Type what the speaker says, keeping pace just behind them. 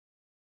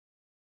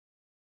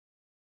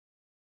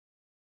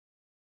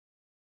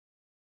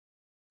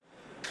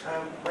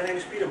My name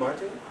is Peter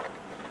Martin.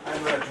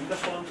 I'm a Joomla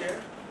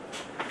volunteer,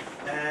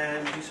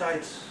 and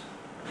besides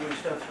doing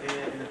stuff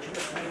in the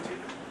Joomla community,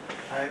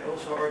 I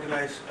also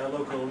organize a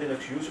local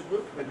Linux user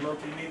group with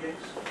monthly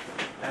meetings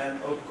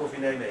and Open Coffee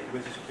Nijmegen,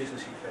 which is a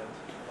business event.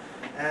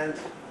 And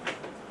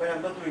when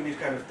I'm not doing these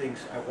kind of things,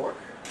 I work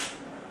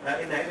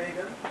in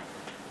Nijmegen.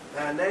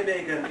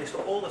 Nijmegen is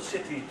the oldest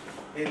city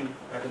in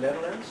the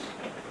Netherlands.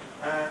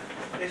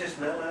 This is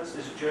the Netherlands,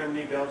 this is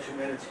Germany, Belgium,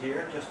 and it's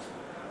here, just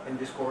in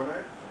this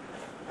corner.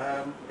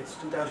 It's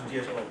 2,000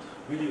 years old,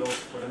 really old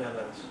for the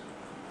Netherlands.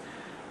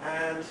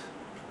 And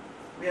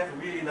we have a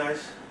really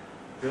nice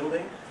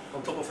building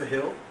on top of a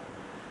hill.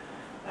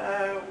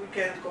 We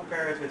can't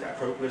compare it with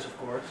Acropolis, of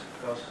course,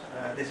 because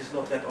this is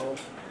not that old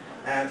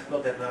and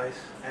not that nice,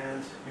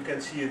 and you can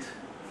see it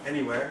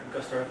anywhere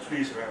because there are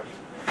trees around.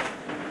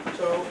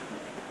 So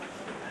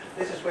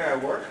this is where I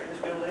work, in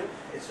this building.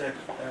 It's a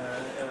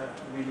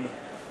really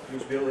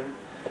huge building.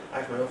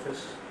 I have my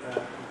office,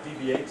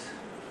 DB8,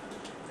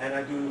 and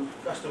I do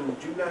custom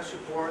Joomla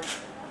support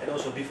and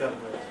also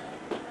development.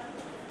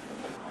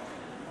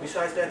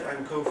 Besides that,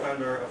 I'm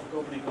co-founder of a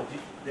company called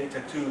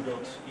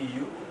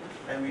data2.eu,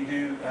 and we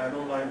do an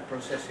online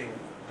processing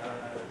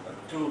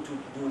tool to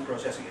do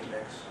processing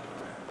index.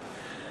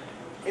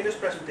 In this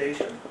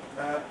presentation,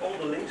 all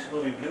the links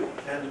will be blue,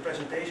 and the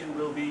presentation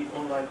will be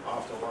online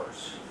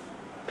afterwards.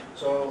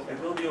 So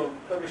it will be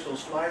published on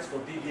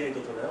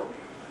slides.dba.nl,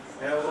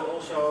 and I will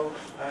also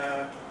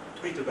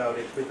tweet about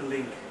it with a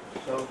link.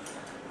 So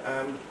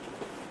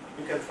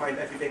you can find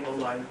everything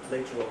online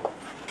later on.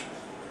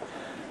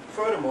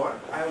 Furthermore,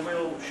 I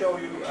will show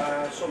you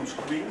some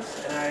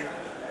screens, and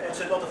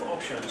it's a lot of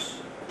options.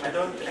 I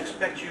don't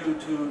expect you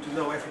to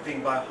know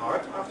everything by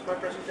heart after my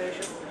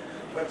presentation,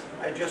 but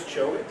I just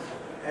show it,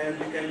 and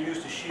you can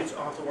use the sheets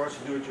afterwards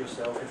to do it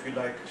yourself if you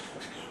like.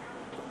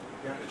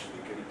 Yeah.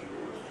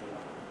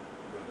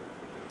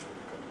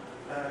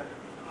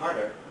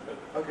 Harder.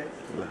 Okay.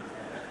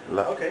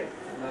 Okay.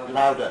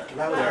 Louder.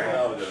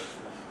 Louder.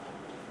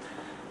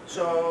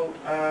 So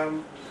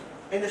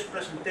in this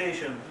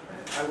presentation,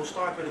 I will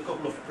start with a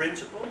couple of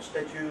principles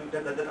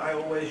that I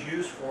always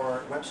use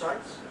for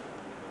websites,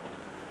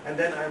 and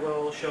then I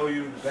will show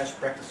you the best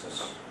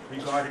practices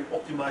regarding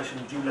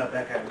optimizing Joomla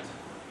backend.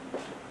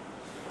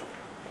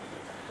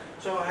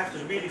 So I have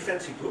this really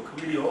fancy book,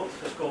 really old.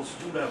 It's called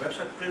Joomla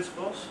Website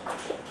Principles.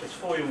 It's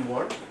volume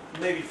 1,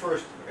 maybe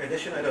first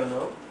edition, I don't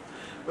know.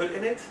 But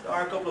in it there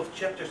are a couple of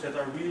chapters that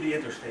are really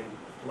interesting,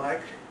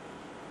 like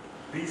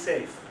be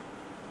safe.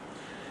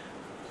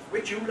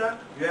 With Joomla,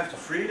 you have the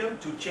freedom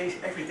to change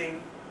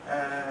everything,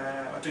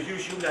 to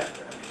use Joomla,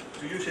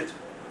 to use it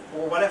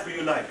for whatever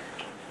you like.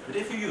 But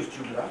if you use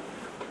Joomla,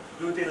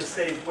 do it in a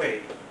safe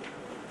way.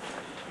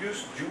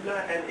 Use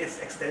Joomla and its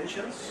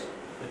extensions,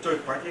 the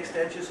third-party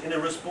extensions, in a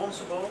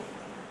responsible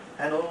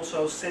and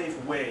also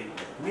safe way.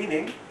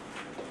 Meaning,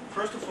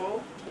 first of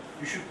all,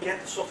 you should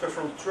get the software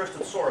from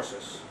trusted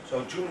sources.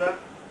 So Joomla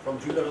from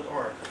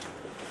joomla.org,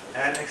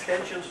 and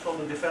extensions from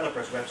the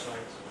developer's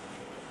website.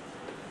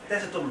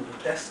 Test it on the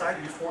test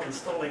site before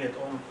installing it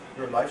on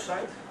your live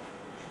site.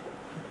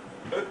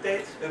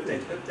 Update.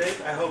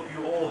 I hope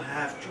you all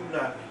have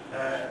Joomla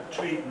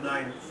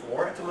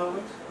 3.9.4 at the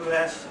moment. Who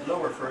has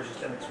lower versions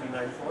than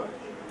 3.9.4?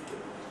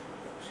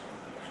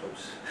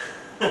 Oops.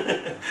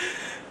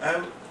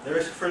 There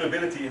is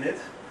vulnerability in it,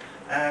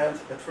 and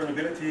that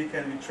vulnerability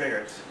can be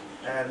triggered,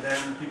 and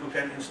then people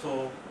can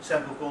install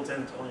sample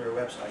content on your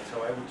website.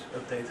 So I would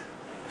update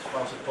as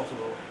fast as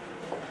possible.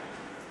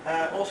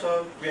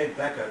 Also create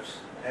backups,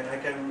 and I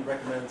can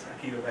recommend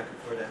a Kiva backup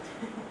for that.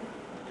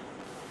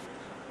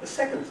 The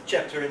second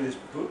chapter in this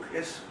book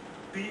is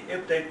be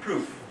update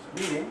proof,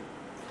 meaning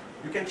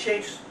you can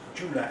change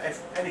Joomla,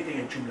 anything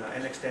in Joomla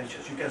and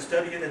extensions. You can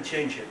study it and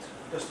change it,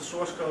 because the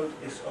source code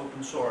is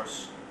open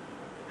source.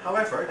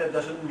 However, that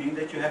doesn't mean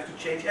that you have to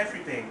change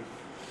everything,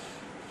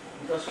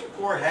 because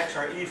core hacks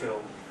are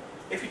evil.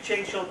 If you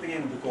change something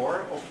in the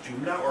core of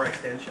Joomla or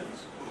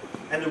extensions,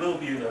 and there will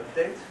be an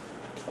update,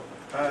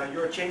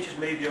 your changes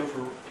may be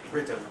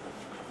overwritten.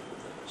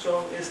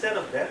 So instead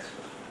of that,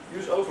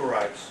 use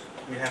overrides.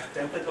 We have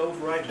template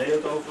override,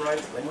 layout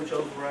overrides, language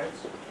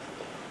overrides,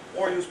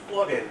 or use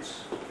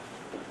plugins,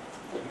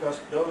 because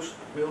those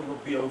will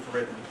not be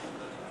overridden.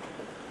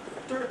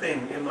 Third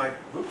thing in my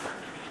book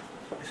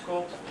is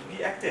called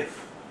be active.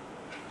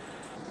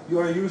 You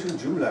are using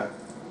Joomla.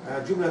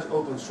 Joomla is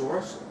open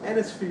source and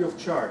it's free of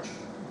charge.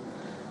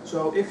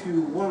 So if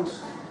you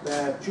want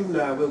that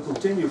Joomla will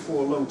continue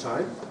for a long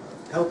time,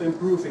 help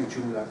improving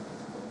Joomla.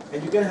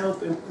 And you can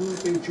help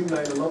improving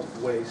Joomla in a lot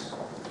of ways.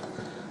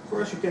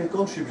 First, you can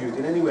contribute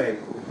in any way.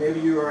 Maybe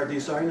you are a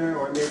designer,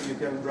 or maybe you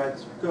can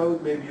write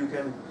code, maybe you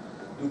can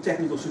do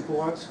technical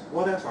support,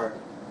 whatever.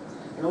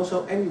 And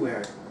also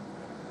anywhere.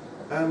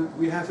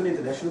 We have an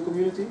international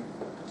community,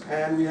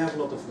 and we have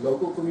a lot of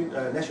local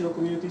national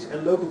communities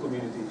and local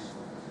communities.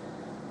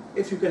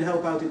 If you can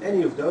help out in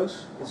any of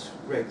those, it's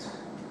great.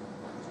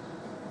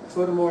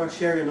 Furthermore,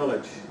 share your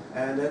knowledge,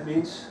 and that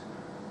means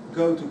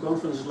go to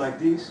conferences like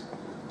these,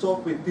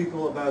 talk with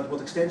people about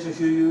what extensions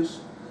you use,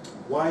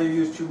 why you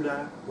use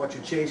Joomla, what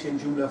you change in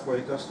Joomla for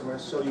your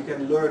customers, so you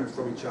can learn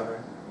from each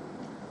other.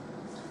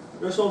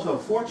 There's also a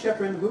fourth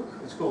chapter in the book.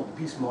 It's called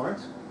Be Smart.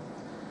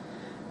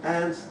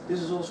 And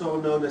this is also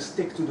known as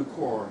Stick to the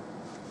Core.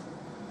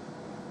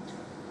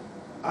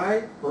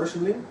 I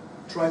personally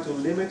try to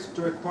limit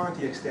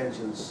third-party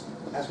extensions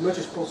as much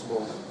as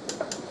possible,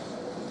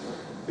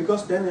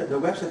 because then the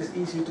website is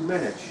easier to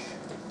manage.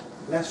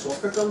 Less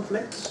software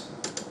conflicts,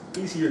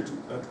 easier to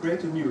upgrade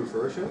to newer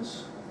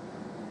versions,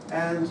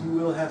 and you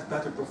will have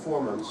better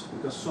performance,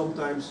 because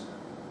sometimes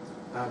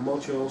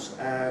modules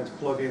and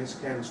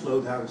plugins can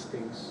slow down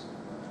things.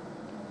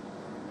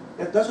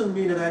 That doesn't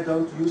mean that I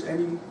don't use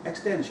any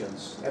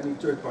extensions, any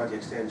third-party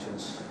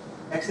extensions.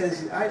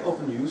 Extensions I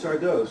often use are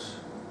those.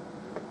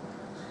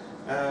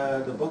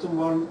 The bottom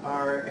one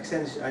are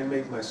extensions I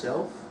made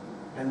myself,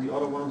 and the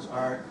other ones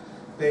are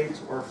paid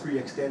or free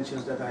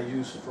extensions that I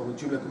use from the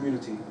Joomla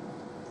community.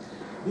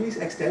 These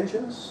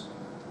extensions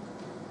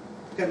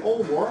can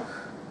all work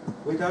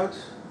without,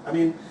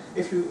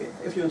 if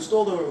you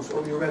install those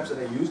on your website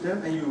and use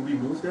them and you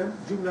remove them,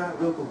 Joomla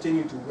will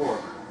continue to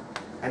work.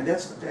 And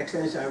that's the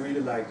extension I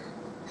really like.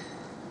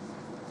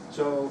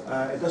 So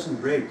it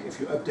doesn't break if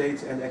you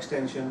update and the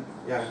extension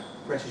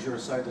crashes your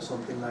site or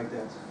something like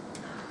that.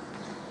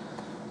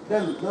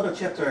 Then another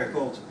chapter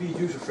called Be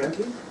User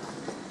Friendly.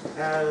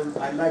 And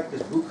I like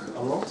this book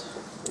a lot.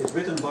 It's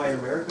written by an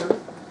American,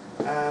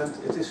 and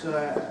it is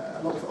a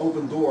lot of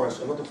open doors,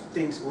 a lot of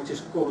things which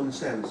is common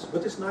sense.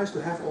 But it's nice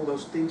to have all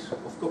those things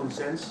of common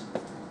sense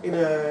in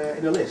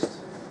a list.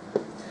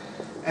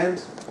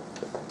 And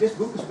this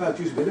book is about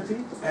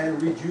usability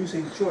and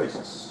reducing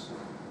choices.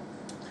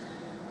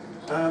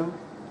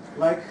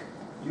 Like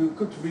you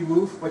could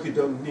remove what you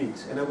don't need,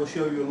 and I will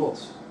show you a lot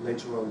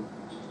later on.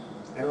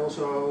 And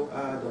also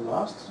the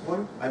last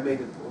one, I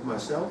made it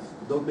myself,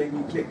 Don't Make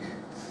Me Click.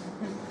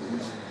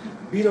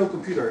 Be No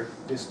Computer,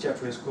 this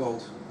chapter is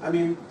called.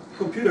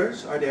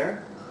 Computers are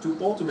there to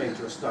automate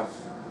your stuff.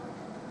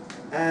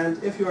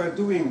 And if you are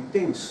doing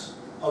things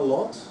a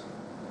lot,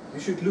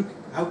 you should look,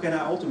 how can I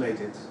automate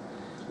it?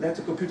 Let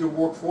the computer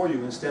work for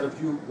you instead of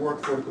you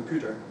work for the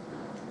computer.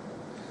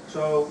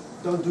 So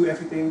don't do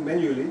everything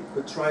manually,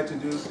 but try to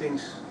do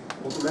things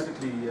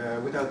automatically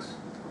without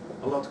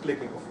a lot of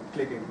clicking.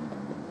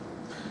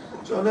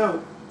 So now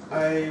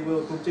I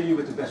will continue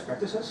with the best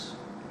practices.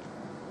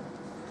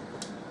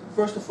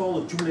 First of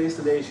all, the Joomla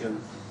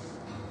installation.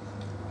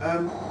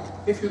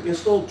 If you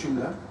install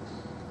Joomla,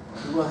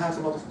 you will have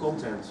a lot of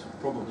content,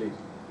 probably.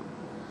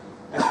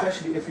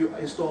 Especially if you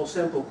install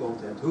sample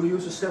content. Who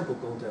uses sample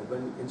content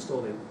when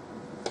installing?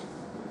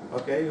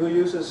 Okay, who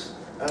uses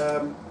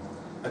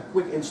a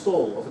quick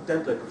install of a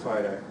template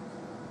provider?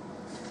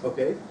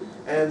 Okay,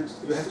 and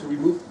you have to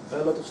remove a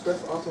lot of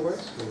stuff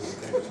afterwards?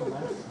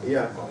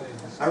 Yeah,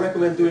 I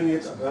recommend doing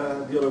it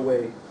the other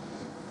way.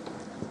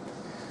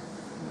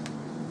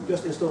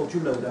 Just install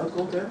Joomla without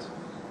content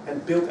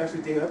and build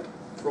everything up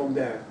from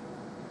there.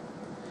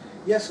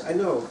 Yes, I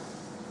know,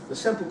 the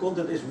sample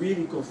content is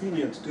really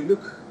convenient to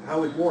look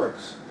how it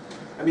works.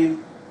 The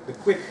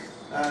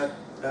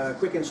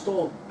quick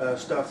install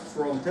stuff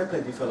from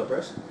template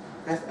developers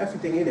have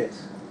everything in it.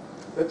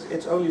 But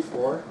it's only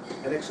for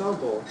an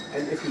example,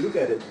 and if you look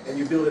at it and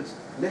you build it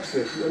next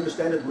to it, you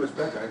understand it much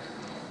better.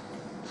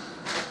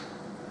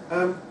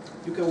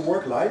 You can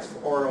work live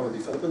or on a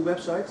development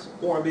website,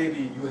 or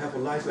maybe you have a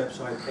live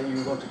website and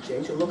you want to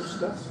change a lot of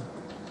stuff.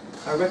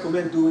 I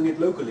recommend doing it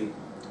locally,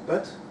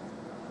 but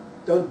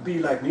don't be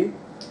like me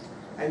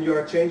and you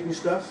are changing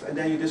stuff and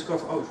then you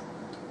discover, oh,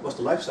 it was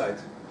the live site.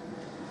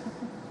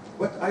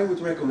 What I would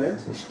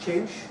recommend is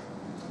change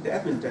the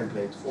admin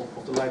template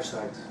of the live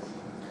site.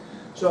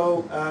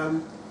 So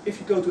if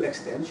you go to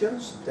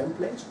extensions,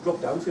 templates,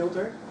 drop-down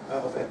filter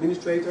of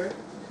administrator,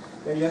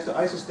 then you have the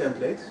ISIS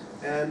template,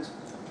 and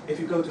if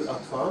you go to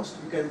advanced,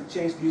 you can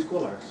change these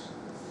colors.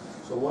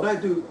 So what I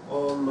do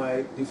on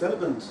my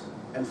development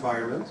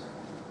environment,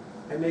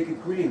 I make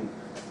it green.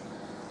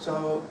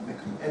 So,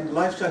 and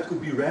live site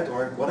could be red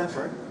or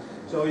whatever,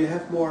 so you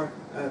have more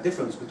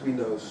difference between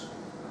those.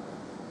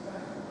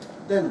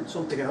 Then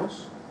something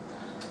else.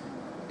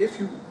 If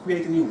you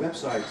create a new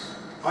website,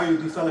 are you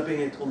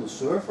developing it on the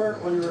server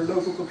or on your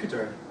local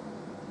computer?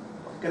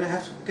 Can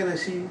I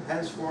see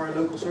hands for a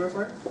local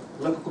server?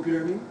 Local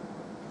computer, I mean?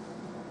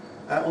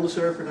 On the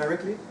server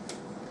directly?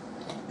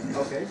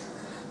 Okay.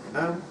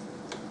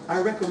 I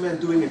recommend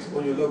doing it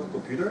on your local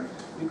computer,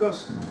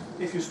 because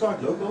if you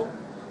start local,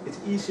 it's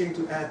easier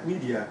to add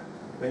media.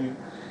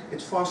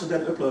 It's faster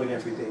than uploading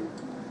everything.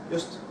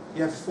 Just,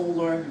 you have a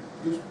folder,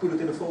 you just put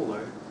it in a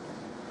folder.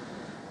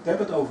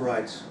 Template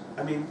overrides.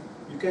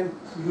 You can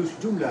use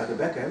Joomla, the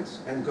backend,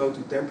 and go to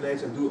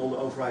templates and do all the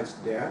overrides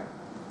there.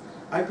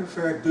 I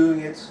prefer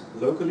doing it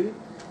locally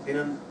in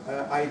an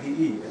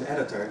IDE, an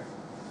editor,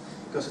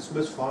 because it's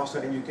much faster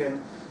and you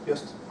can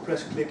just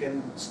press click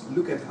and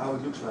look at how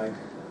it looks like.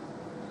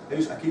 I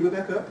use Akiba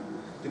backup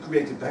to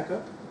create the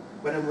backup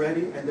when I'm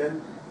ready, and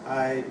then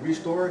I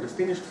restore the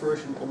finished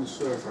version on the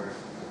server.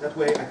 That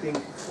way, I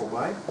think, for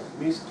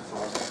me, it's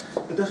fast.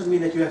 It doesn't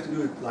mean that you have to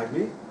do it like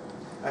me.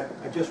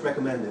 I just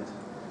recommend it.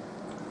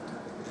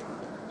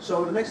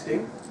 So the next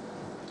thing,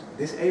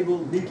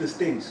 disable needless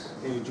things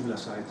in your Joomla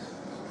site.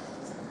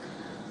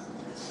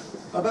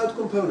 About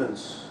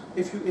components,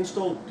 if you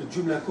install the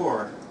Joomla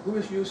core, who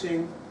is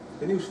using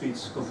the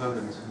newsfeeds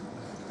component?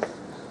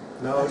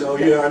 No,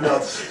 you are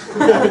not.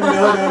 You're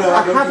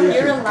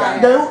a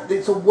liar. No,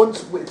 it's on one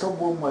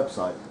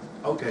website.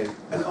 Okay,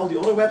 and all the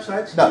other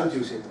websites, No. you don't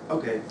use it.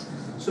 Okay,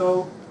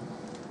 so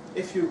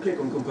if you click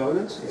on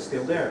components, it's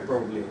still there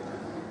probably.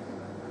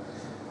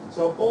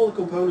 So all the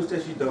components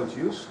that you don't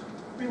use,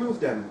 remove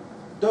them.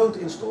 Don't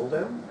install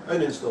them,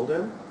 uninstall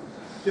them.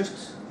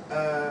 Just,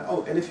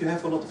 and if you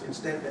have a lot of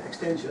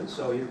extensions,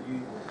 so you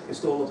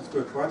install a lot of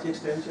third-party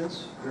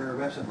extensions, your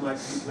website might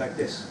look like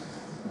this.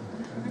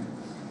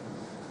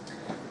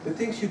 The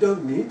things you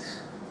don't need,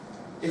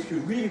 if you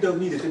really don't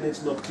need it and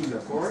it's not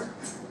Joomla core,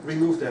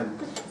 remove them.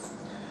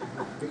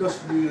 Because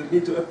you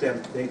need to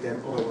update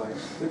them otherwise.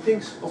 The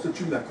things of the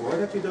Joomla core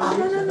that you don't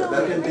need,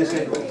 you can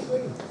disable.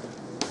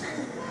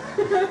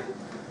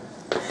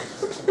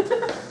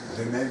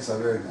 The names are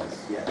very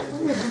nice. Yeah.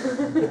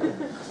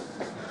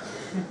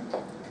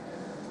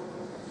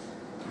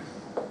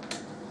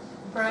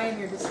 Brian,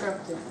 you're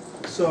disruptive.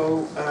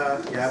 So,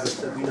 yeah,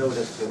 but we know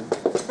that's true.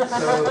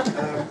 So,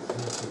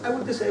 I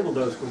would disable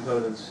those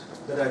components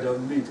that I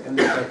don't need and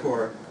not my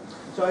core.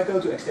 So I go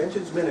to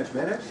Extensions, Manage.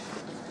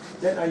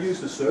 Then I use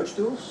the search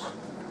tools.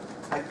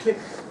 I click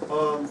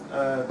on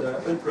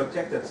the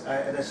unprotected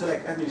and I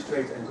select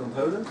Administrate and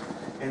Component.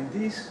 And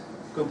these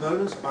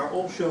components are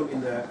all shown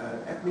in the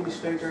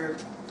Administrator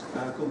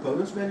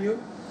Components menu.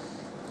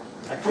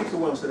 I click the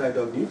ones that I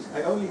don't need.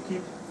 I only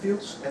keep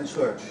Fields and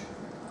Search.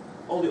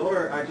 All the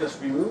other I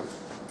just remove.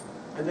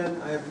 And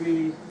then I have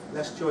really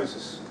less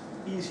choices,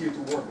 easier to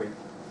work with.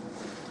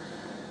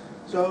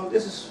 So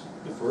this is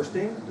the first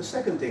thing. The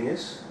second thing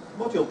is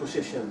module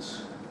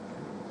positions.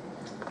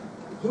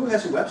 Who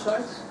has a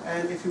website,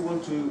 and if you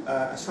want to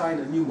assign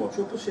a new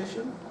module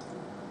position,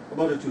 a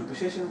module to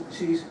position,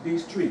 sees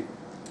these three.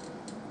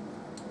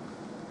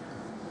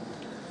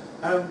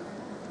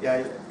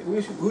 Yeah,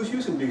 who's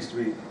using these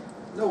three?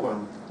 No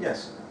one.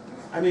 Yes.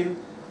 I mean,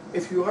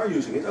 if you are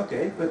using it,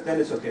 okay, but then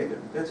it's okay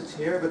that it's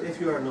here. But if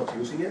you are not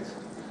using it,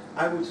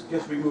 I would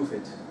just remove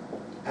it.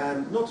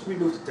 And not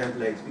remove the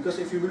template, because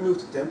if you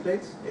remove the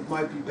template, it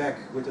might be back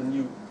with a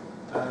new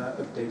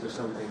update or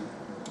something.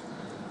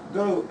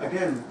 Go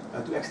again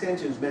to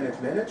Extensions,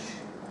 Manage.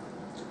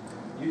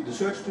 The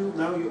search tool,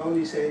 now you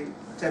only say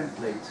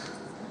template.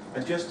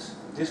 And just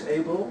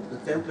disable the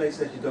templates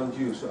that you don't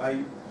use. So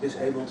I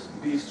disabled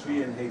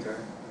BS3 and Hater.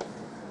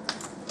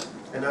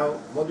 And now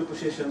module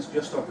positions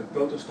just start with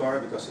Protostar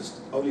because it's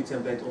the only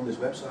template on this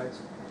website.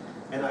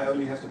 And I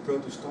only have the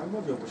Protostar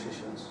module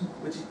positions,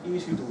 which is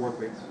easy to work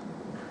with.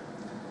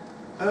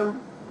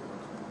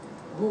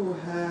 Who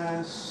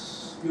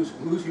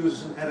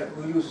uses an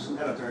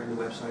editor in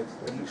the website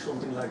that looks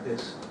something like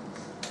this?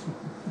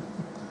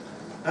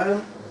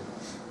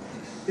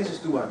 This is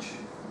too much,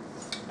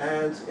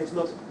 and it's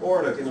not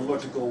ordered in a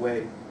logical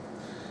way.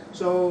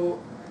 So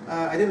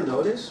I didn't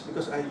know this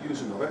because I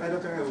use another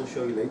editor. I will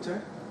show you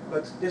later.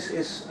 But this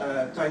is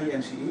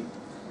TinyMCE.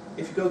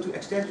 If you go to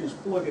Extensions,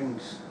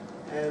 Plugins,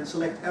 and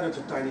select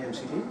Editor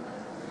TinyMCE,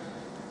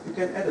 you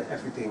can edit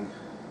everything.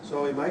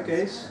 So in my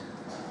case,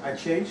 I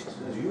changed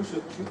the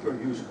super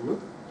user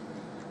group.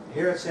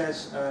 Here it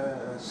says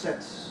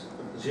set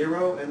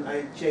 0 and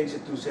I changed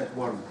it to set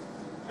 1.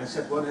 And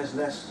set 1 has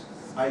less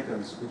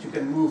icons, but you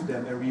can move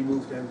them and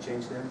remove them,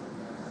 change them.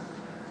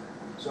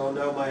 So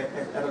now my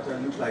editor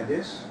looks like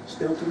this,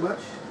 still too much.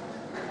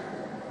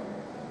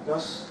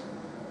 Thus,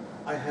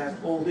 I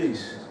have all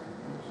these.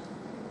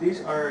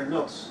 These are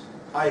not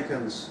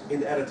icons in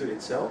the editor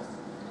itself,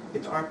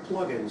 it are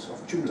plugins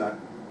of Joomla.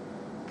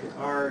 It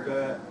are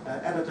the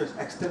editor's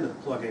extended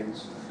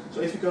plugins.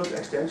 So if you go to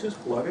Extensions,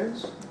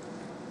 Plugins,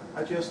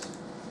 I just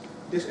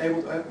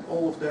disabled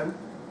all of them,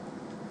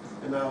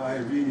 and now I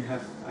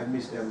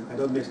miss them. I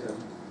don't miss them.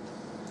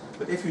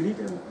 But if you need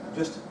them,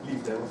 just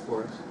leave them, of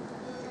course.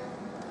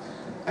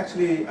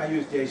 Actually, I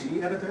use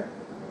JCE Editor.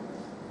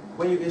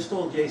 When you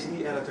install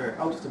JCE Editor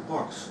out of the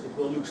box, it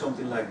will look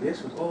something like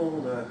this with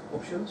all the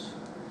options,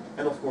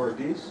 and of course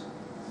these.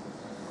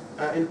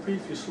 In the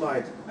previous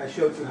slide, I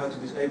showed you how to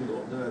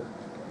disable the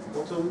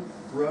bottom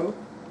row,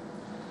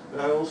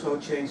 but I also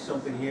changed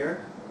something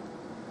here.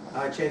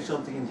 I changed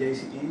something in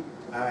JCE.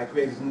 I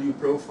created a new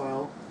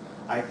profile.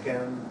 I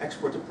can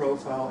export the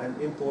profile and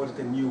import it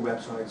in new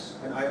websites,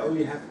 and I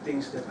only have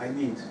things that I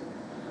need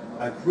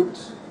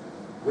grouped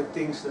with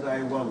things that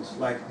I want.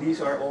 Like these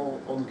are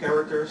all on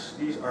characters,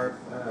 these are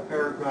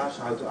paragraphs,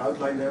 how to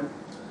outline them,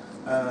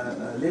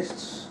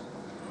 lists.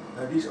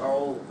 These are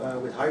all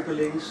with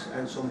hyperlinks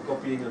and some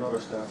copying and other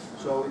stuff.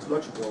 So it's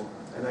logical,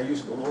 and I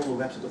use it on all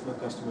the websites of my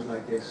customers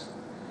like this.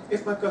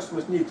 If my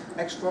customers need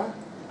extra,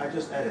 I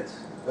just add it.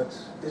 But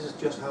this is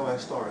just how I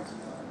start.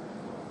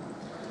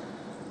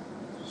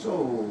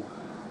 So,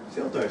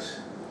 filters.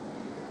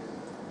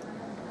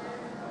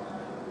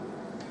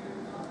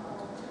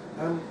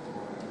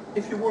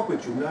 if you work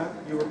with Joomla,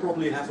 you will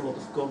probably have a lot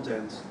of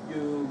content.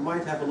 You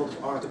might have a lot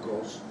of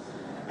articles.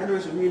 And there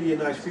is really a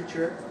nice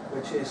feature,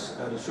 which is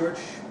the search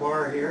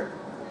bar here,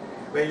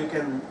 where you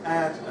can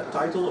add a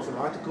title of an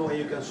article and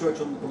you can search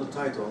on the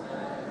title.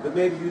 But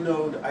maybe you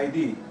know the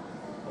ID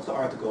of the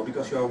article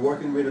because you are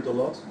working with it a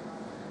lot.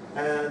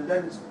 And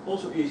then it's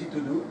also easy to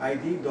do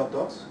ID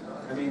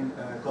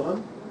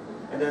column,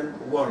 and then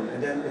 1.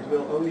 And then it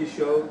will only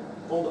show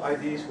all the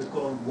IDs with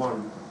column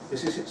 1.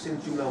 This is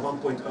since Joomla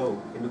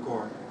 1.0 in the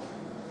core.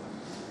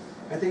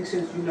 I think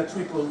since Joomla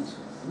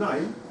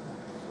 3.9,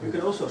 you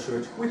can also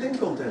search within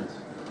content.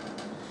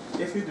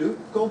 If you do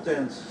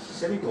content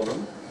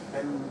semicolon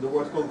and the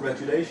word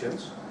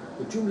congratulations,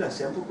 the Joomla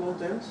sample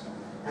content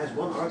has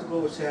one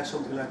article which says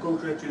something like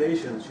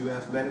congratulations, you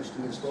have managed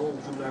to install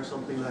Joomla or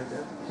something like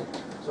that.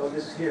 So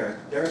this is here.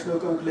 There is no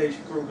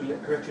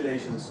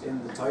congratulations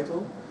in the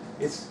title.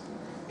 It's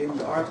in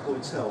the article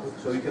itself,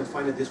 so you can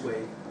find it this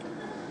way.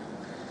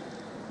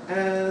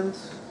 And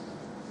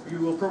you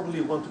will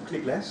probably want to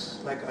click less,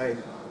 like I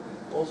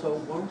also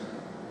want.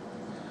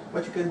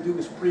 What you can do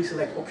is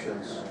pre-select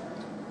options.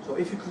 So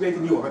if you create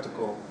a new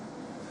article,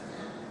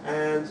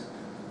 and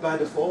by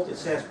default it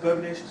says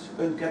published,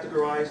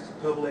 uncategorized,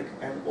 public,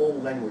 and all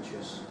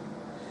languages.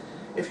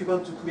 If you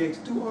want to create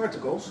 2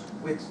 articles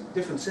with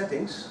different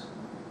settings,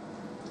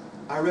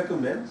 I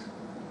recommend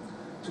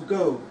to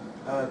go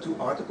to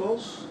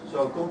articles,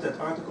 so content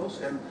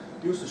articles, and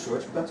use the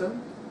search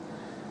button.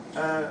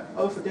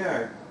 Over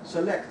there,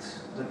 select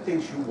the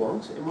things you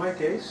want. In my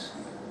case,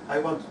 I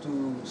want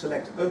to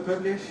select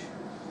unpublished,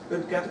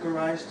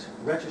 uncategorized,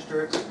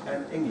 registered,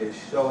 and English.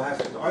 So I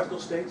have the article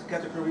state,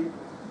 category,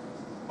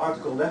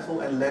 article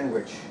level, and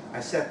language.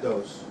 I set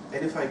those.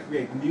 And if I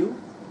create new,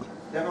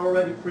 they're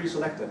already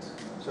pre-selected.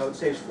 So it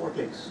saves 4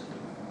 clicks.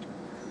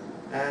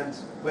 And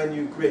when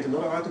you create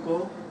another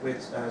article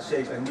with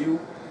save and new,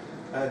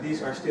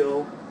 these are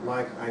still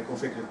like I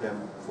configured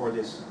them for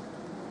this.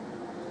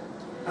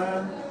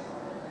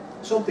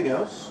 Something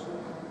else,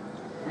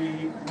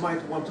 we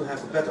might want to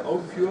have a better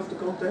overview of the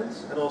content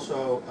and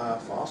also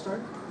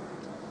faster.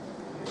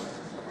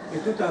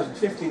 In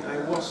 2015 I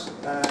was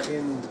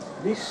in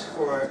Nice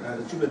for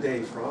the Joomla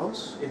Day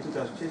France in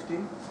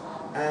 2015,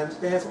 and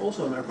they have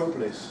also an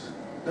Acropolis.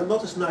 They're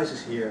not as nice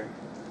as here.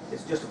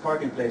 It's just a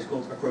parking place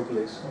called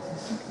Acropolis.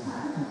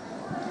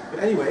 But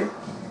anyway,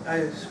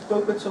 I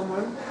spoke with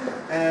someone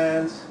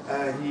and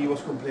he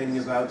was complaining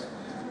about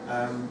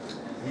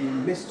he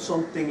missed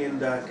something in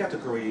the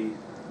category.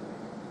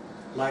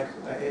 Like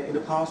in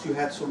the past you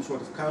had some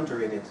sort of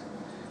counter in it.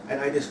 And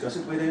I discussed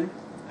it with him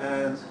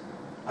and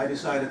I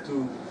decided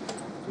to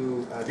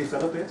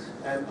develop it,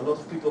 and a lot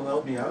of people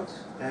helped me out,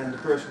 and the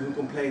person who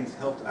complained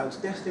helped out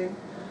testing,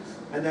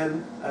 and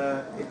then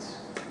it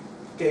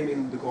came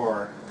in the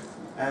core,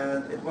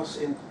 and it was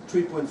in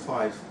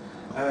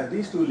 3.5.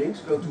 These 2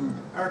 links go to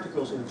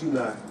articles in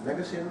Joomla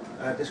magazine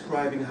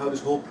describing how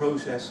this whole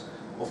process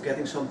of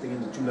getting something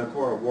in the Joomla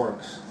core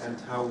works and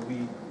how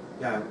we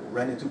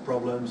ran into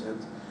problems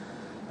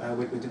and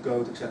with the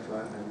code,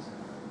 etc.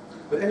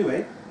 But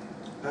anyway,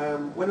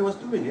 when I was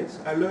doing it,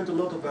 I learned a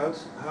lot about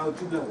how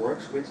Joomla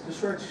works with the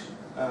search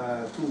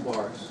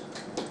toolbars.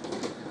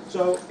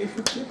 So if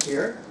you click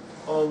here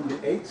on the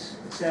 8,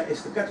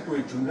 it's the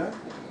category Joomla.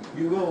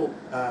 You will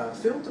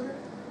filter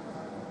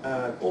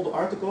all the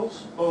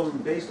articles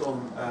based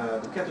on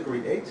the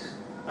category 8,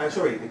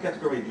 the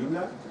category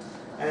Joomla,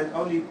 and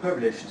only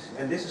published.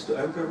 And this is the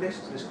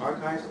unpublished, this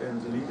archived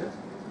and deleted.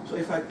 So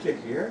if I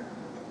click here,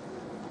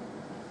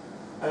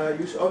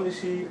 you only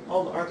see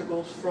all the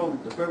articles from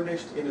the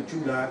published in the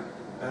Joomla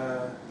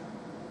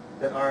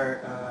that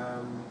are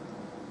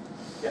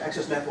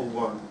access level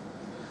 1.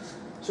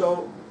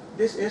 So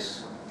this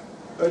is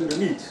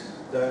underneath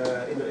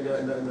in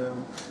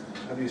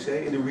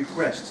the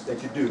requests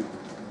that you do.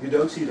 You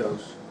don't see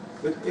those.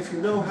 But if you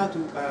know how to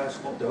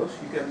spot those,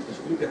 you can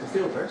look at the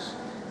filters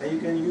and you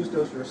can use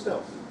those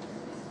yourself.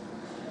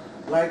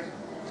 Like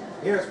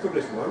here it's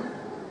published 1,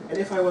 and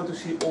if I want to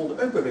see all the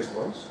unpublished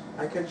ones,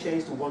 I can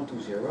change the 1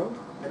 to 0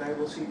 and I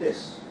will see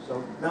this.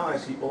 So now I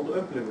see all the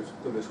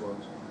unpublished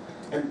ones.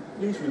 And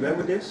please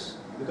remember this,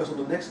 because on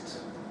the next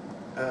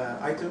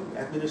item,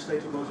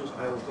 administrator modules,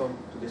 I will come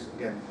to this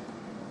again,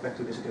 back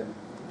to this again.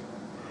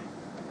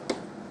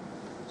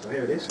 So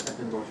here it is,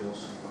 admin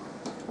modules.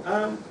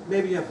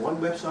 Maybe you have 1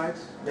 website,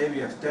 maybe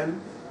you have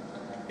 10.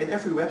 In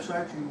every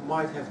website you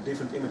might have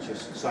different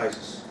images,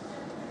 sizes.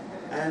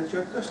 And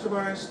your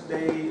customers,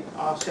 they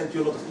send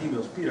you a lot of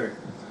emails. Peter,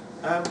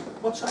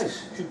 what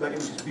size should my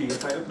images be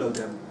if I upload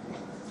them?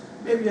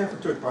 Maybe you have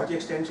third-party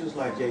extensions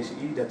like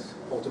JCE that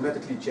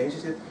automatically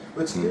changes it,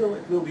 but still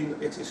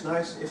it's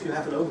nice if you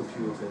have an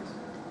overview of it.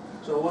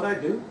 So what I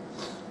do,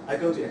 I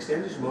go to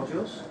extensions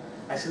modules,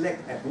 I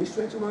select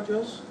administrator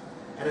modules,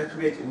 and I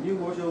create a new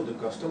module, the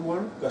custom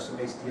one, custom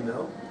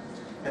HTML,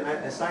 and I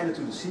assign it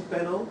to the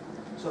cPanel,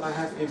 so I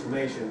have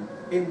information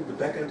in the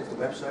backend of the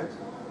website.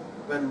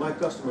 When my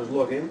customers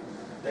log in,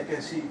 they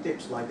can see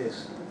tips like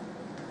this.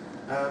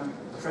 A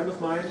friend of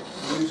mine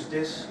uses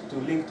this to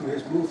link to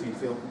his movie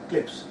film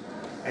clips.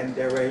 and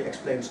there where you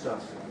explain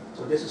stuff.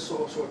 So this is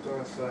sort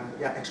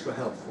of extra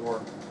help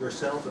for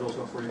yourself and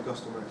also for your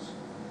customers.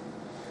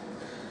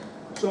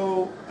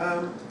 So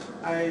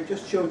I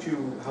just showed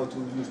you how to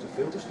use the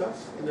filter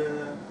stuff in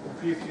the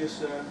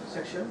previous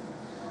section.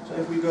 So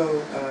if we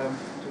go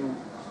to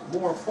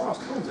more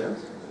fast content,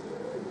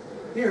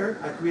 here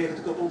I created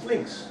a couple of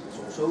links.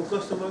 It's also a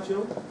custom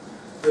module,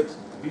 but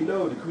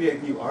below the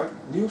create new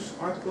news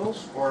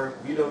articles or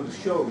below the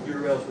show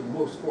URLs with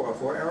most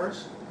 404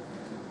 errors,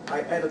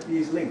 I added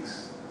these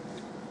links.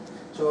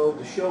 So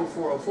the show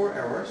 404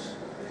 errors,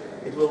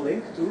 it will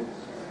link to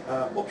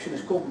option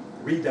is called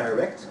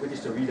redirect, which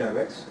is the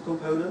redirect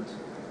component.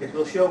 It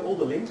will show all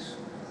the links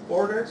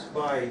ordered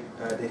by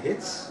the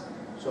hits.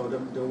 So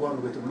the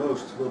one with the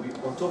most will be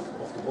on top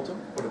of the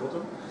bottom, or the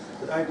bottom.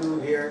 But I do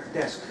here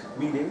desk,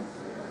 meaning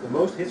the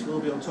most hits will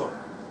be on top.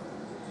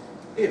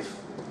 If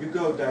you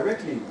go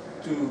directly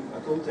to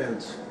a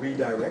content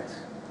redirect,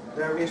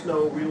 there is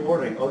no real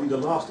ordering, only the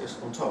last is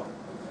on top.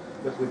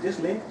 But with this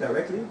link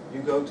directly,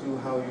 you go to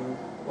how you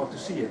want to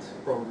see it,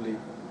 probably.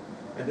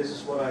 And this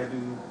is what I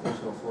do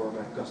also for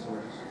my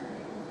customers.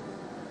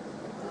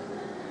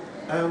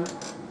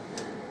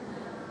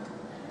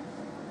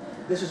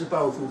 This is a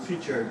powerful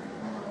feature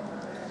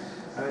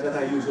that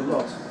I use a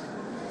lot.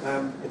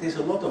 It is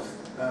a lot of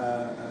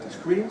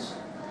screens,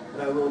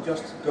 and I will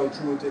just go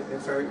through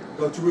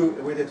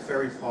with it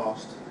very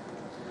fast.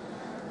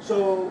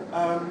 So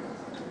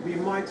we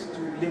want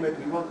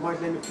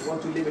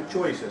to limit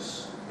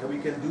choices, and we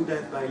can do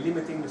that by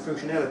limiting the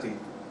functionality.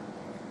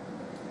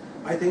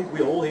 I think we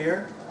all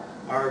here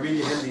are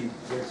really handy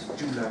with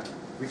Joomla.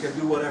 We can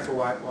do whatever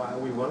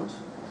we want,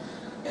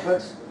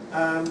 but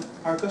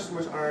our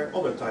customers are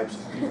other types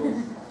of people,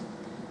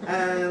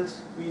 and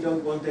we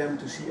don't want them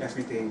to see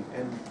everything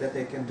and that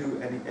they can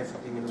do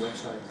everything in the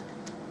website.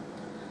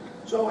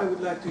 So I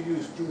would like to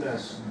use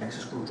Joomla's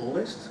access control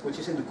list, which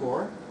is in the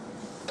core.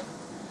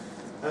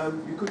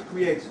 You could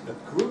create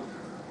a group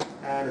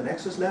and an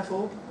access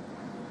level,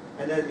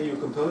 and then in your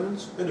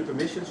components, under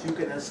permissions, you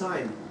can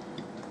assign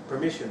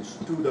permissions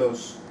to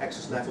those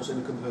access levels in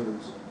the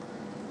components.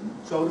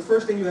 So the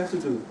first thing you have to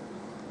do,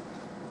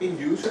 in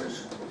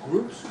users,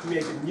 groups,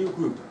 create a new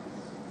group.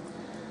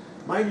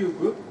 My new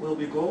group will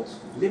be called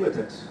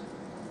limited.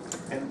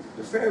 And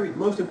the very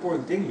most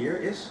important thing here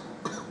is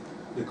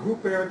the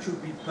group parent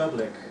should be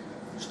public.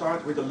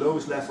 Start with the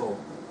lowest level.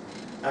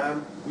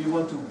 We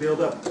want to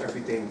build up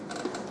everything.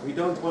 We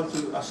don't want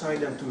to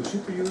assign them to a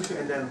super user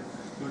and then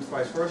do it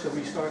vice versa.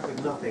 We start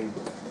with nothing.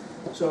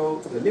 So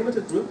the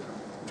limited group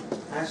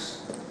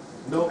has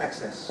no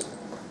access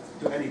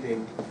to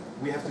anything.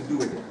 We have to do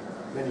with it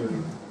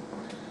manually.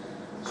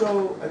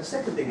 So the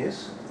second thing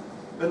is,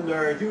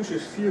 under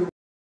users view,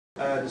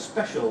 the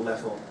special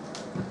level.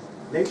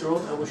 Later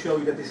on I will show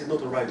you that this is not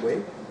the right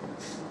way,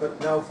 but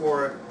now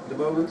for the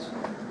moment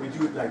we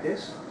do it like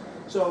this.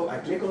 So I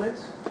click on it,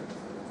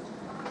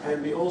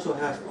 and we also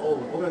have all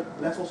the other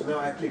levels, and now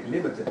I click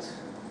limited.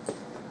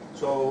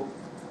 So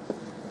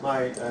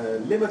my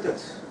limited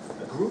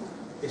group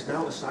is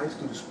now assigned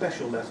to the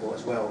special level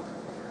as well.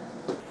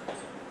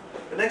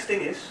 The next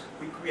thing is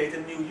we create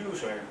a new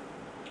user.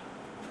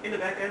 In the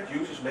backend,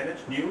 users manage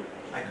new.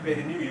 I create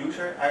a new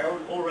user. I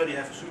already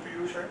have a super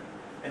user,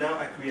 and now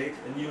I create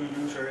a new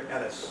user,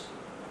 Alice.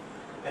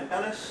 And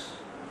Alice,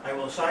 I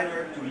will assign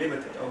her to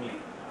limited only.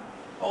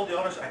 All the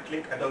others I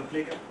don't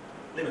click it,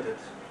 limited.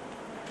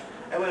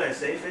 And when I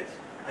save it,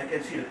 I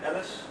can see that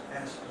Alice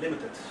has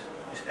limited,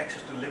 is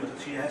access to limited.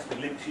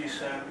 She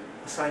is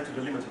assigned to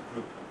the limited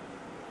group.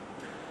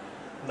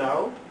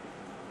 Now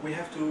we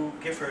have to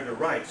give her the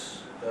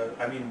rights.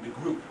 The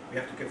group. We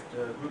have to give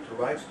the group the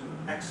rights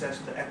to access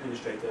the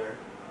administrator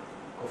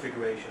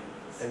configuration,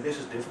 and this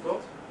is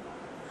difficult.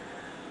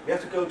 We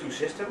have to go to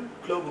System,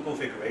 Global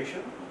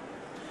Configuration,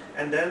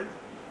 and then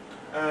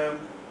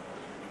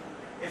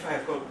if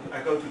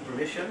I go to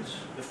Permissions,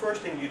 the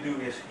first thing you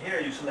do is here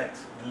you select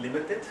the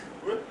limited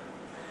group.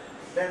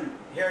 Then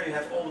here you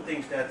have all the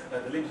things that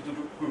the limited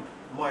group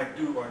might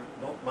do or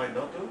might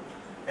not do.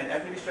 And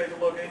administrator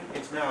login,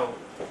 it's now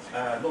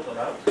not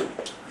allowed.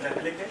 Then I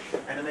click it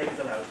and I make it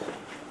allowed.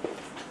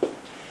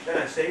 Then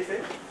I save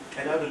it,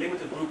 and now the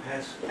limited group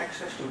has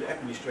access to the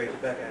administrator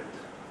backend.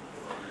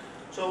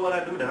 So what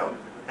I do now,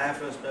 I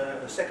have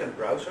a second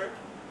browser,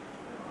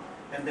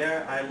 and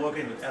there I log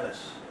in with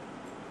Alice.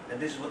 And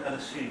this is what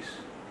Alice sees.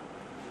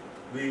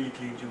 Really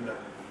clean Joomla.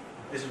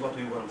 This is what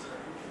we want.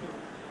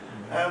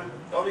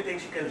 The only thing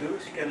she can do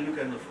is she can look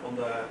on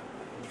the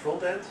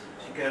front end,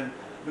 she can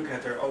look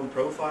at her own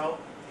profile,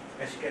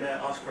 and she can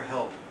ask for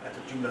help at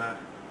the Joomla.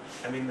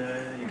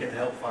 You get the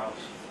help files.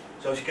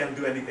 So she can't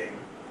do anything.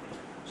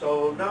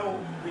 So now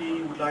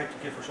we would like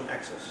to give her some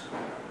access.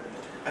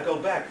 I go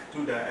back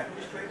to the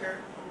administrator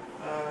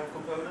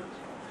component,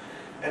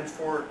 and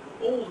for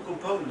all the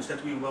components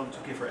that we want to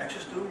give her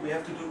access to, we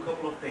have to do a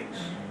couple of things.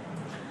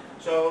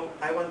 So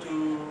I want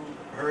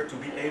her to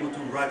be able to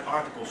write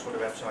articles for the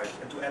website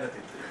and to edit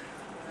it.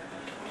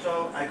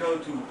 So I go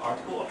to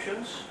article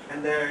options,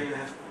 and there you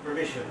have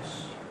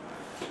permissions.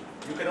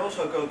 You can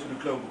also go to the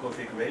global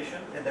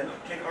configuration and then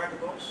click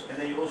articles, and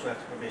then you also have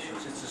the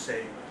permissions. It's the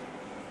same.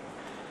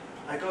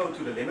 I go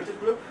to the limited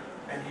group,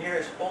 and here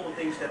is all the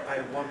things that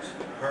I want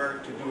her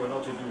to do or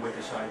not to do with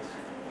the site.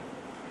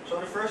 So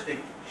the first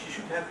thing, she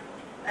should have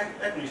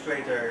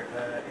administrator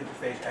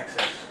interface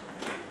access.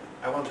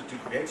 I wanted to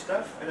create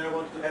stuff and I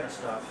wanted to edit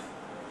stuff.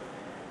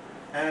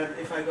 And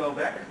if I go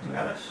back to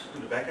Alice,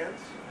 to the backend,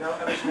 now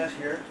Alice has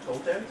here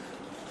content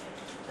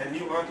and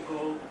new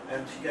article,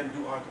 and she can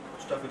do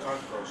stuff with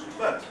articles.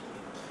 But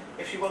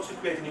if she wants to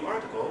create a new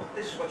article,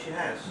 this is what she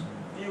has: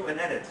 view and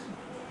edit.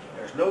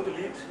 There's no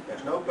delete,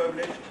 there's no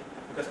published,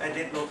 because I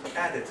did not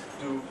add it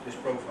to this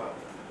profile.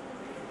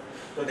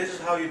 So this is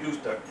how you do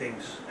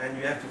things, and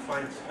you have to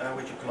find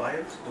with your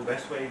client the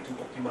best way to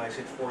optimize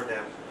it for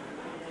them,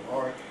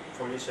 or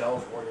for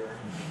yourself or your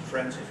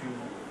friends if you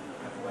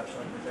have a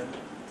website with them.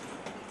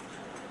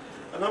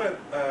 Another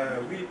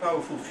really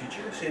powerful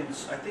feature,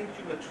 since I think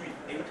Joomla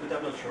 3.8, but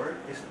I'm not sure,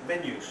 is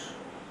menus.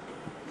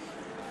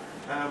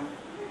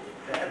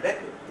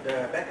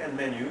 The back-end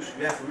menus,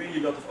 you have a really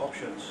lot of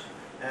options,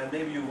 and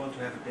maybe you want to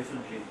have it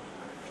differently.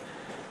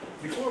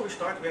 Before we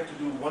start, we have to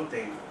do one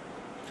thing.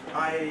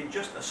 I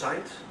just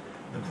assigned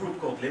a group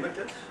called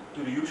limited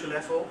to the user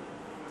level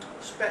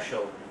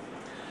special.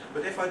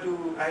 But if I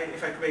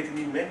create a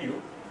new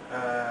menu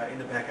in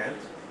the backend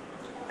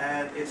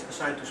and it's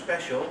assigned to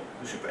special,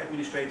 the super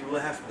administrator will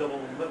have double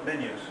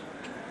menus.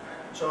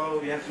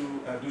 So you have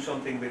to do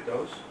something with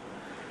those.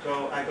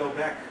 So I go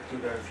back to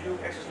the view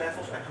access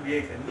levels, I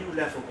create a new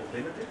level called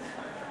limited,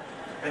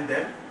 and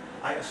then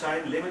I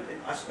assign limited.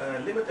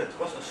 Limited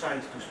was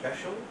assigned to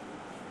special,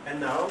 and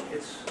now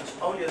it's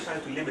only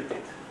assigned to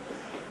limited.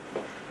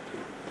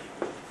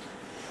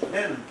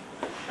 Then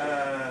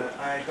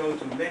I go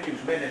to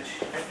menus, manage,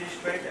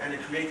 administrator, and I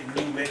create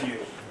a new menu.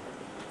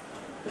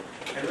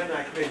 And when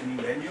I create a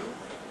new menu,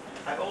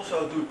 I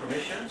also do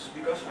permissions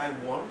because I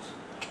want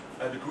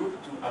the group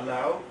to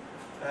allow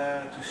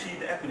to see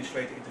the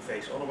administrator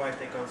interface, otherwise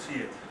they can't see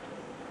it.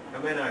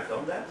 And when I've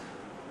done that,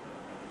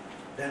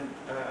 then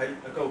I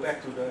go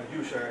back to the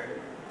user.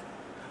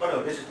 Oh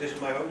no, this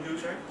is my own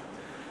user.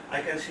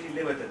 I can see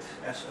limited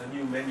as a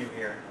new menu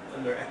here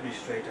under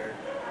administrator.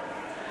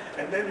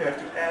 And then you have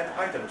to add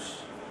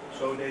items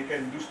so they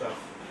can do stuff.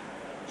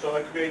 So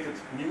I created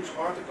news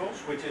articles,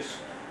 which is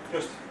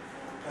just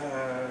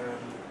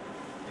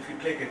if you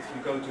click it,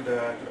 you go to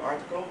the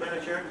article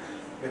manager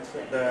with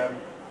the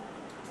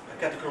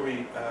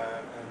category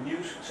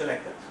news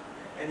selected.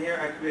 And here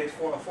I create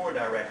 404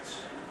 directs.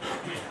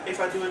 If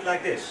I do it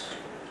like this,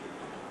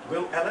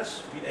 will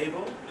Alice be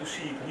able to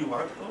see new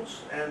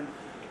articles and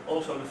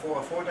also the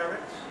 404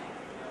 directs?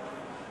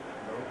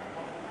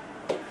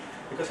 No.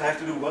 Because I have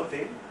to do one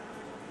thing.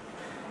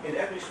 In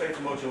the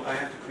administrator module, I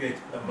have to create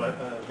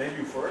a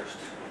menu first.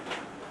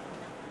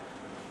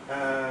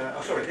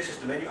 Oh, sorry, this is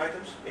the menu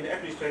items. In the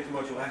administrator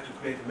module, I have to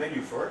create a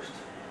menu first,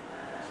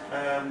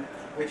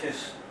 which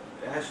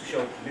has to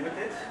show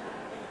limited,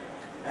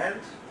 and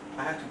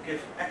I have to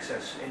give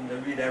access in the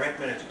redirect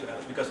manager to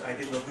Alice because I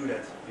did not do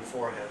that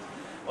beforehand.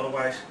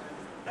 Otherwise,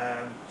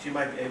 she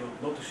might be able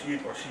not to see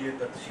it or see it,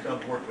 but she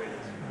can't work with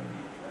it.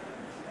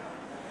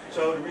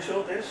 So the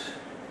result is,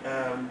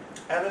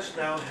 Alice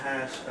now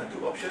has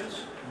two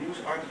options: news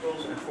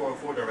articles and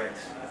 404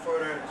 directs.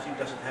 Further, she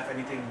doesn't have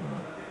anything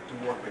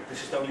to work with.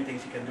 This is the only thing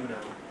she can do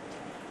now.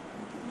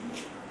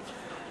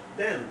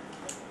 Then,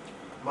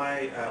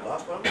 my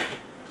last one.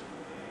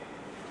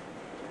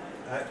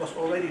 It was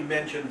already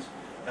mentioned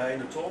in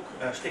the talk,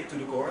 stick to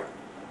the core.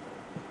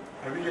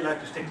 I really like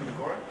to stick to the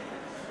core.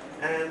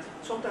 And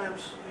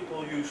sometimes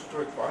people use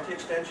third-party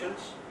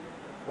extensions,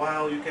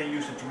 while you can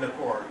use the Joomla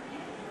core.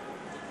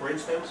 For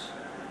instance,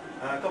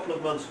 a couple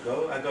of months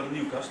ago, I got a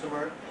new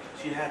customer.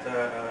 She had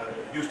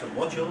used a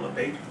module, a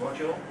paid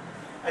module,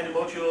 and the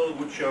module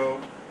would show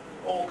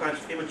all kinds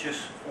of images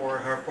for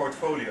her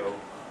portfolio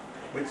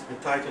with the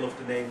title of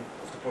the name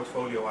of the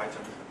portfolio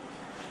item.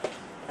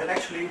 And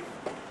actually,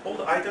 all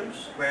the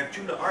items were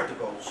Joomla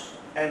articles,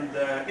 and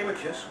the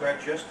images were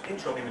just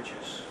intro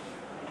images.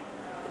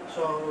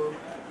 So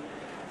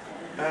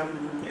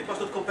it was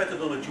not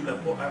compatible with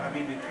Joomla,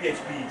 with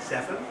PHP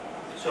 7,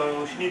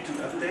 so she needed to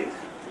update,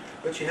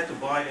 but she had to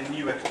buy a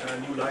new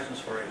license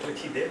for it, which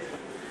she did.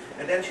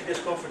 And then she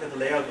discovered that the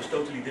layout was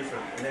totally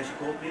different, and then she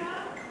called me,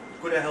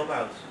 could I help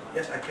out?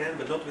 Yes, I can,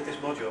 but not with this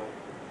module.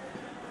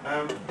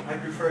 I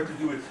prefer to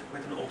do it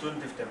with an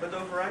alternative template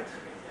override,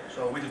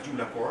 so with the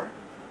Joomla core,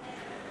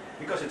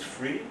 because it's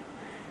free.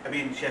 I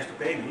mean, she has to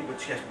pay me, but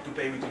she has to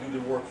pay me to do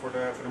the work for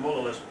the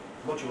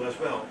module as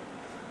well.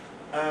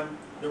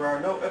 There are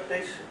no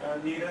updates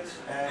needed,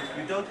 and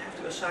you don't have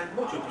to assign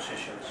module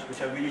positions,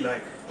 which I really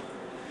like.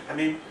 I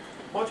mean,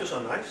 modules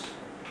are nice,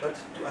 but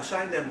to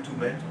assign them to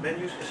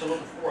menus is a lot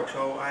of work,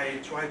 so I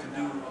try to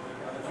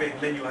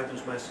create menu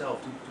items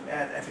myself, to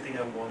add everything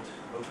I want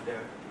over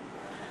there.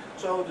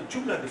 So the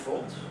Joomla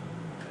default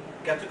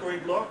category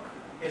block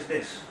is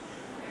this.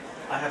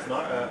 I have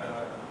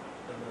an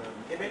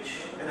image,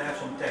 and I have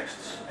some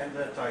texts, and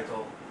the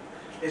title.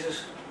 This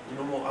is the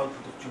normal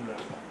output of Joomla.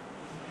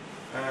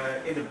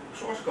 In the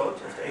source code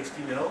of the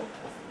HTML,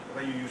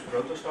 when you use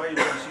Protostar, you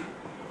can see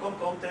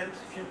content,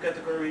 view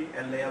category,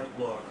 and layout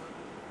block.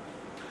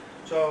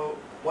 So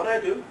what I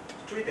do,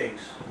 three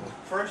things.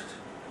 First,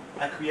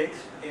 I create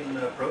in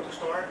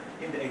Protostar,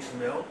 in the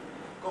HTML,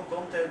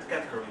 content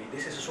category.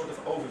 This is a sort of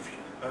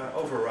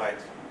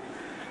override.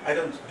 I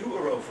don't do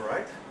an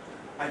override.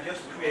 I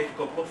just create a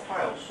couple of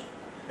files,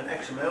 an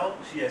XML,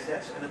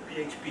 CSS, and a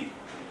PHP.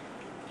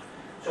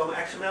 So an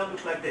XML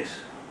looks like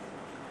this.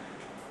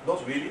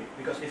 Not really,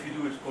 because if you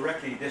do it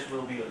correctly, this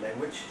will be a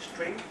language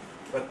string.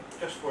 But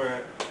just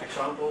for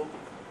example,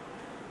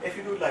 if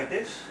you do it like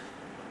this,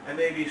 and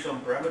maybe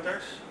some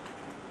parameters,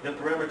 the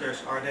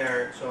parameters are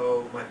there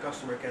so my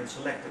customer can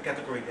select the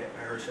category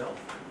herself.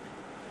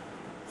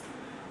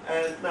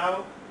 And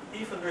now,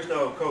 even there's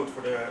no code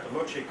for the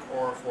logic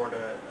or for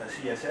the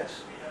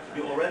CSS,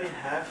 you already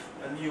have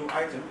a new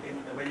item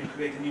when you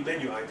create a new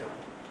menu item.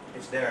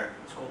 It's there,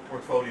 it's called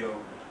portfolio.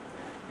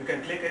 You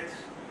can click it,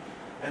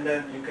 and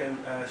then you can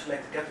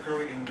select the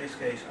category. In this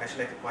case, I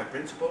selected my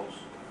principles.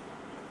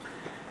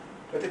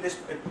 But it is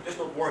just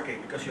not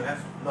working because you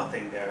have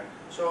nothing there.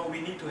 So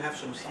we need to have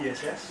some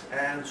CSS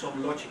and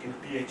some logic in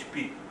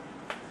PHP.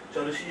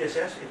 So the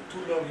CSS is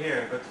too long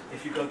here, but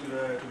if you go to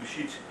the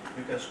sheets,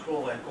 you can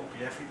scroll and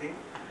copy everything.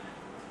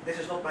 This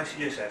is not my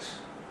CSS.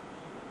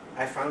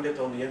 I found it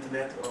on the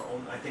internet, or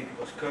on, I think it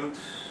was code,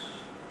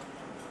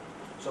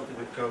 something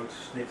with code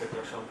snippet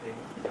or something.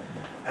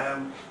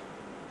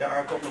 There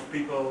are a couple of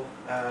people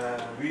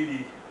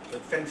really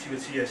fancy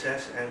with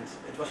CSS, and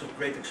it was a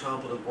great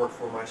example that worked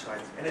for my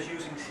site. And it's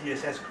using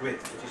CSS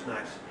grid, which is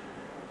nice.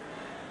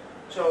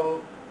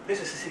 So this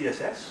is the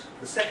CSS.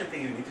 The second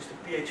thing you need is the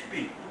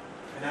PHP,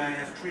 and I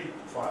have three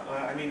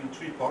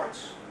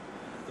parts.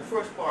 The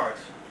first part,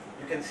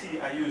 you can see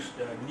I use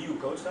the new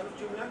code style of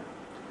Joomla.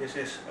 This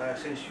is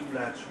since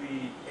Joomla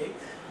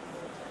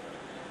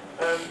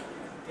 3.8.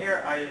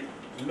 Here I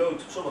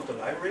load some of the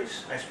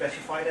libraries. I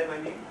specify them,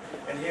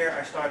 and here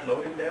I start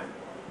loading them.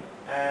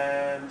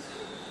 And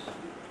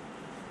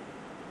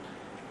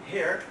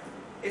here,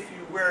 if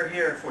you were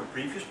here for the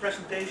previous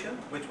presentation,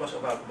 which was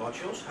about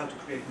modules, how to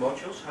create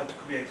modules, how to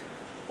create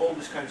all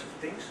these kinds of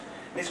things,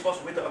 this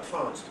was with the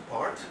advanced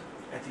part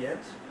at the end,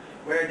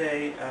 where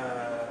they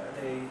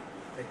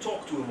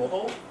talk to a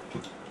model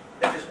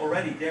that is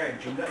already there in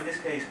Joomla. In this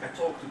case, I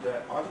talk to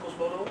the articles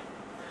model,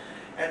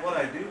 and what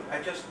I do,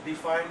 I just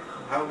define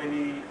how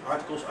many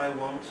articles I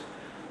want.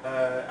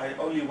 I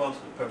only want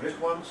the published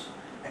ones,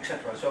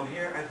 etc. So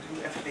here I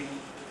do everything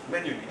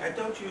manually. I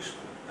don't use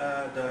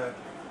the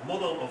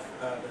model of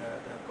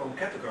the com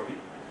category,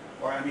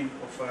 or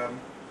of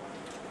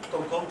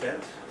com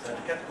content, the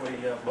category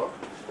block.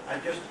 I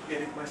just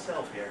create it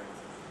myself here.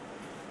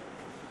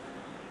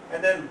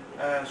 And then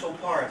some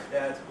part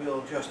that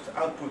will just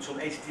output some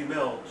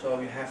HTML, so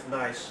you have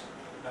nice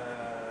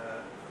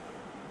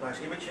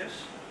images.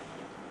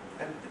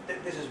 And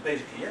this is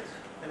basically it.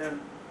 And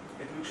then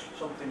it looks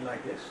something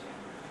like this.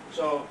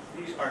 So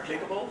these are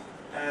clickable,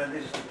 and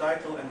this is the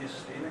title, and this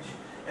is the image,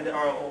 and they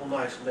are all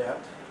nice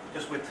layout,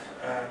 just with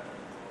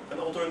an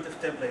alternative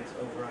template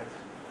override.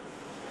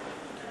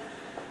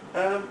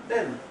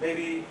 Then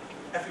maybe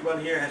everyone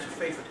here has a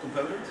favorite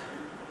component,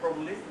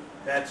 probably,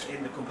 that's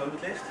in the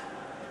component list,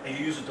 and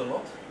you use it a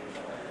lot.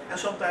 And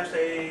sometimes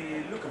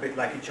they look a bit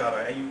like each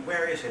other, and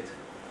where is it?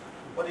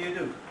 What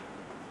do?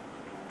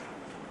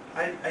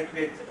 I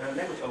create a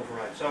language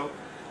override. So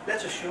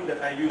let's assume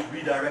that I use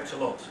redirects a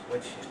lot,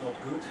 which is not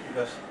good,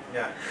 because,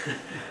 yeah,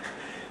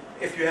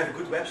 if you have a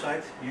good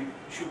website, you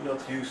should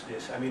not use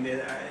this.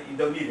 You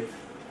don't need it.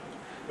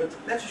 But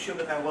let's assume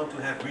that I want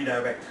to have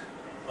redirect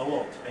a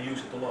lot and use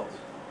it a lot.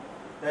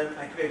 Then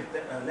I create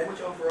a language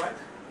override,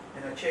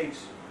 and I change,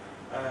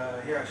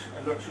 here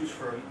I choose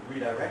for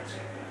redirect,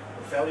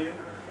 a value,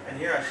 and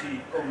here I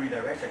see com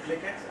redirect, I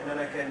click it, and then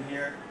I can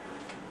here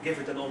give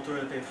it an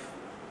alternative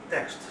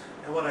text.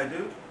 And what I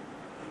do,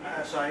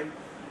 I assign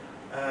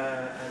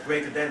a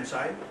greater than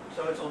sign,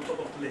 so it's on top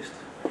of the list.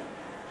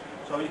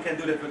 So you can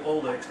do that with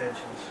all the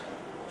extensions.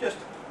 Just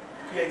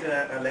create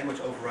a language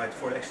override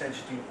for the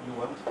extension you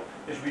want.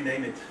 Just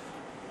rename it.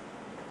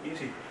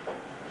 Easy.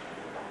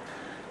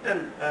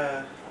 Then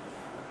a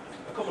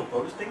couple of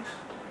bonus things.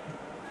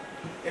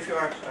 If you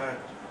are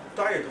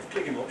tired of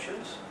clicking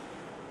options,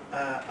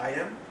 I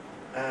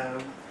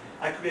am.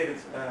 I created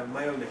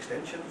my own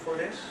extension for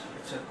this.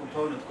 It's a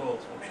component called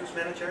Options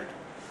Manager.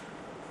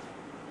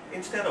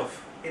 Instead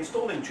of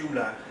installing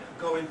Joomla,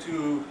 go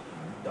into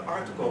the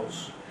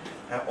articles,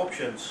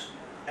 options,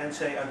 and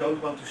say I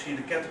don't want to see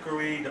the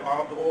category, the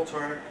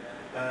author,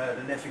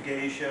 the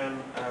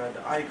navigation,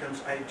 the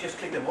icons. I just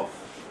click them off.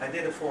 I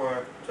did it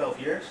for 12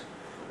 years.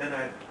 Then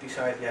I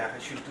decided, yeah, I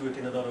should do it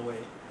in another way.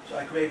 So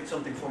I created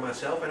something for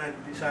myself, and I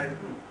decided,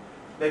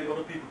 maybe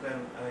other people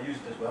can use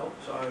it as well.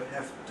 So I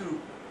have two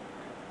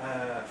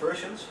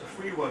versions, a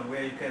free one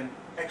where you can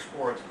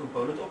export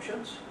component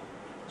options,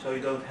 so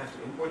you don't have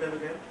to import them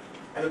again,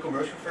 and a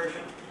commercial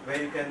version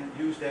where you can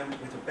use them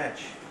with a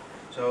batch.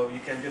 So you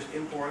can just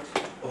import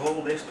a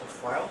whole list of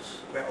files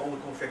where all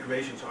the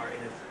configurations are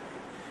in it.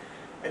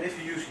 And if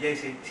you use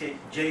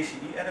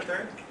JCE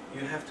editor,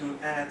 you have to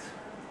add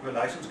your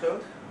license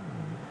code.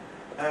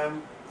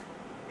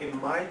 In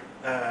my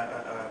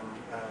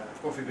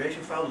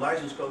configuration file,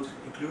 license code is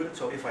included,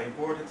 so if I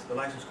import it, the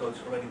license code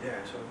is already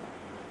there. So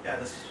yeah,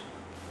 that's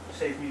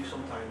saved me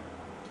some time.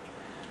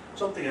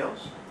 Something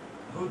else,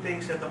 who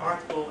thinks that the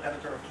article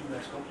editor of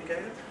Joomla is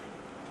complicated?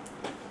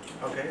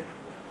 Okay,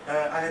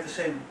 I had the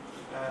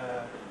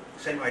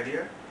same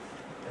idea.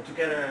 And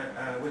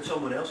together with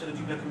someone else in the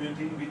Joomla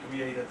community, we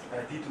created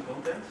D2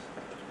 content.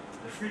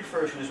 The free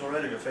version is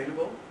already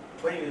available.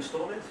 When you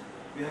install it,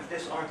 you have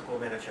this article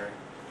manager.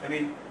 I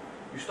mean,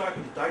 you start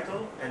with the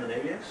title and an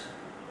alias.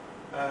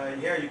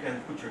 Here you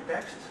can put your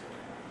text.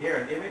 Here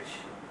an image,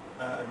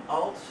 an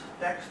alt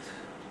text,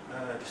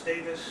 the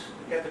status,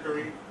 the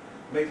category,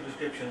 meta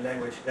description,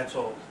 language. That's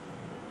all.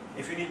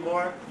 If you need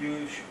more,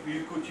 you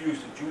could use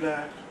the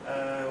Joomla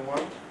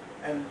one,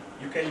 and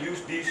you can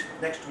use these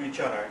next to each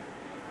other.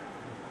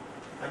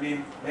 I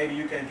mean, maybe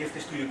you can give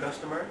this to your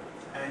customer,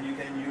 and you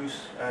can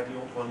use the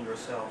old one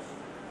yourself.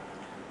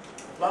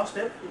 Last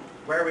tip,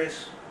 where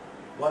is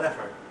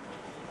whatever?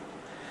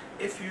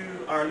 If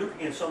you are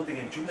looking at something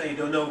in Joomla, you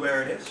don't know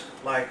where it is.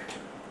 Like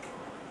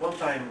one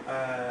time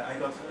I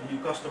got a new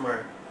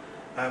customer,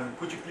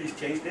 could you please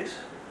change this?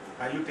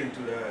 I looked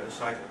into the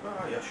site,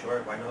 oh yeah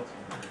sure, why not?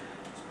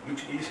 It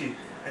looks easy.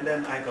 And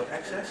then I got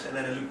access, and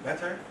then it looked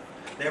better.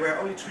 There were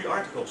only 3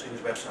 articles in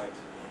his website.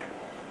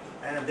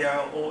 And they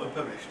are all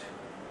unpublished,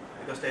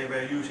 because they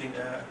were using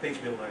a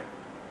page builder.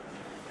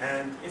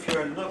 And if you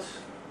are not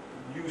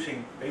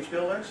using page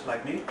builders,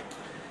 like me,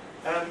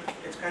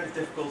 it's kind of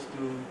difficult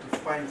to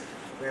find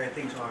where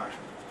things are.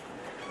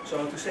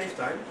 So to save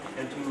time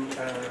and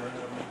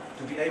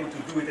to be able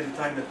to do it in the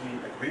time that we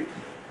agreed,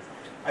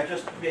 I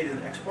just created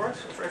an export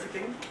for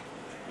everything,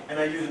 and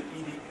I use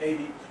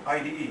an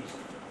IDE.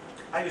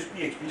 I use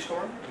PHP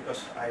Storm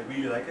because I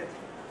really like it,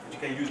 but you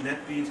can use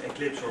NetBeans,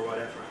 Eclipse or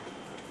whatever.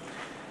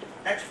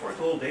 Export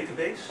the whole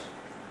database,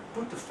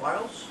 put the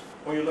files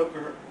on your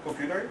local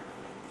computer,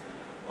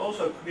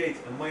 also create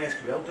a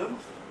MySQL dump,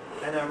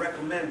 and I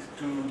recommend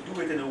to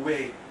do it in a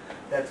way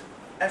that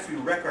every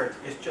record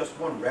is just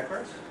one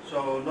record,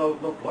 so no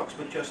blocks,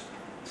 but just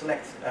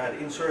select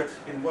insert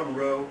in one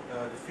row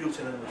the fields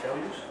and then the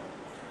values,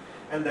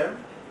 and then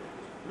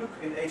look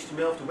in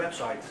HTML of the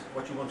website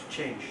what you want to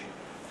change,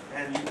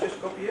 and you just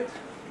copy it,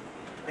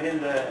 and in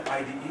the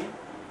IDE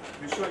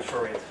you search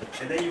for it,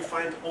 and then you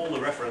find all the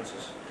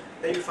references.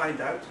 Then you find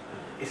out,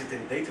 is it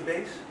in a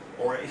database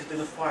or is it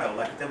in a file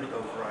like a template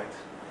override.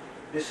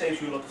 This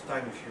saves you a lot of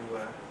time if you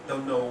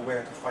don't know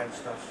where to find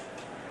stuff.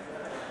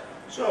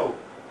 So,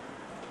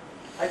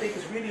 I think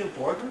it's really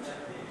important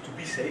to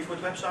be safe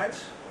with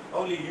websites.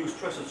 Only use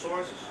trusted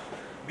sources.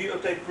 Be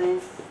update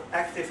proof,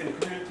 active in the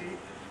community.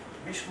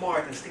 Be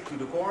smart and stick to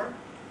the core.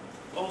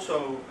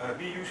 Also,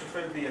 be user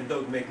friendly and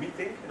don't make me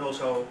think. And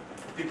also,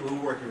 people who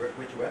work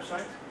with your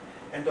website.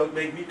 And don't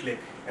make me click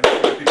and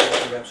other people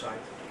on your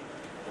website.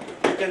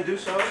 You can do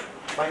so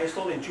by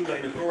installing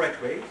Joomla in the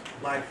correct way.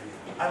 Like,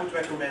 I would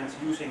recommend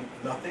using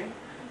nothing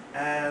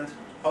and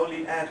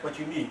only add what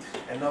you need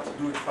and not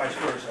do it vice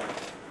versa.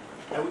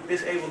 I would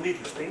disable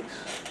needless things.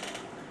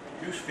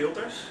 Use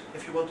filters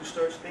if you want to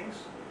search things.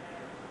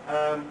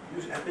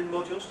 Use admin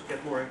modules to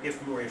give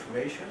more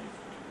information.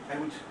 I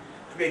would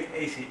create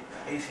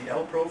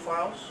ACL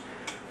profiles.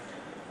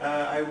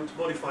 I would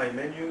modify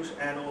menus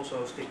and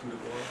also stick to the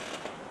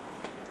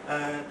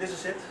core. This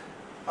is it.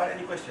 Are there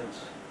any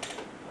questions?